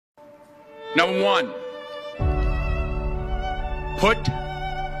Number one, put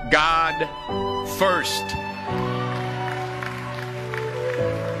God first.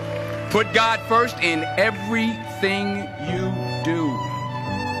 Put God first in everything you do.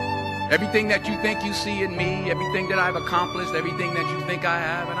 Everything that you think you see in me, everything that I've accomplished, everything that you think I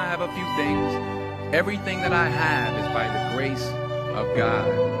have, and I have a few things, everything that I have is by the grace of God.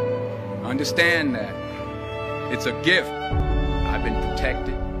 Understand that. It's a gift. I've been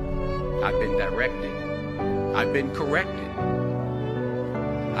protected. I've been directed. I've been corrected.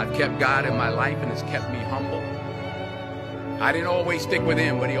 I've kept God in my life and it's kept me humble. I didn't always stick with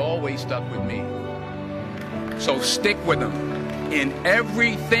him, but he always stuck with me. So stick with him in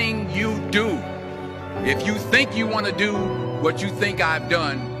everything you do. If you think you want to do what you think I've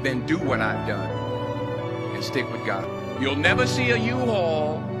done, then do what I've done and stick with God. You'll never see a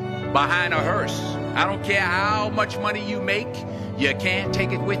U-Haul behind a hearse. I don't care how much money you make, you can't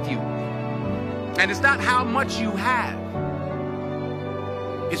take it with you. And it's not how much you have,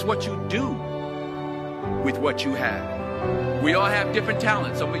 it's what you do with what you have. We all have different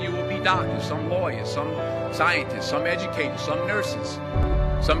talents. Some of you will be doctors, some lawyers, some scientists, some educators, some nurses,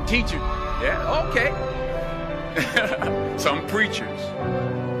 some teachers. Yeah, okay. Some preachers.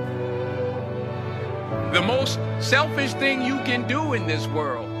 The most selfish thing you can do in this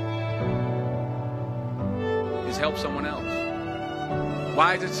world is help someone else.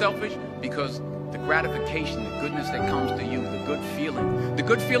 Why is it selfish? Because the gratification, the goodness that comes to you, the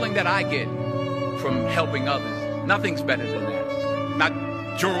good feeling that I get from helping others, nothing's better than that.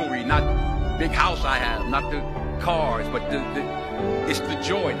 Not jewelry, not big house I have, not the cars, but it's the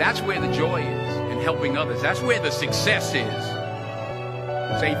joy. That's where the joy is, in helping others. That's where the success is.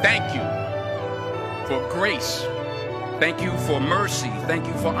 Say thank you for grace. Thank you for mercy. Thank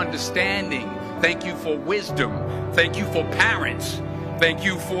you for understanding. Thank you for wisdom. Thank you for parents. Thank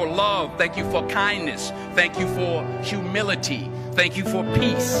you for love. Thank you for kindness. Thank you for humility. Thank you for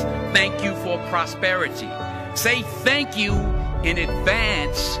peace. Thank you for prosperity. Say thank you in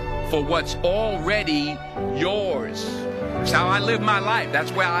advance for what's already yours. That's how I live my life.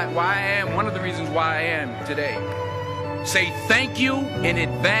 That's why I am. One of the reasons why I am today. Say thank you in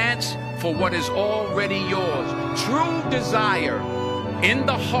advance for what is already yours. True desire in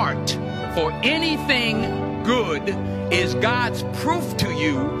the heart for anything good is God's proof to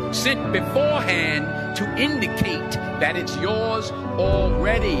you, sent beforehand to indicate that it's yours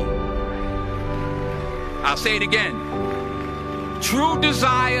already. I'll say it again. True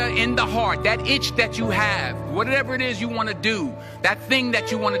desire in the heart, that itch that you have, whatever it is you want to do, that thing that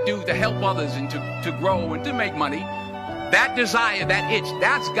you want to do to help others and to grow and to make money, that desire, that itch,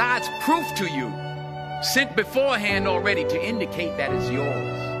 that's God's proof to you, sent beforehand already to indicate that it's yours.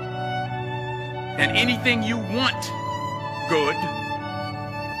 And anything you want good,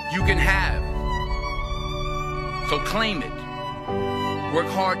 you can have. So claim it. Work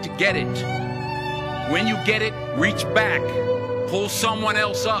hard to get it. When you get it, reach back. Pull someone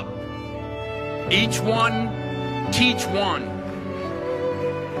else up. Each one, teach one.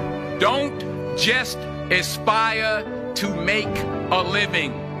 Don't just aspire to make a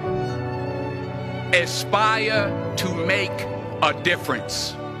living. Aspire to make a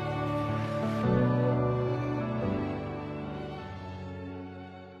difference.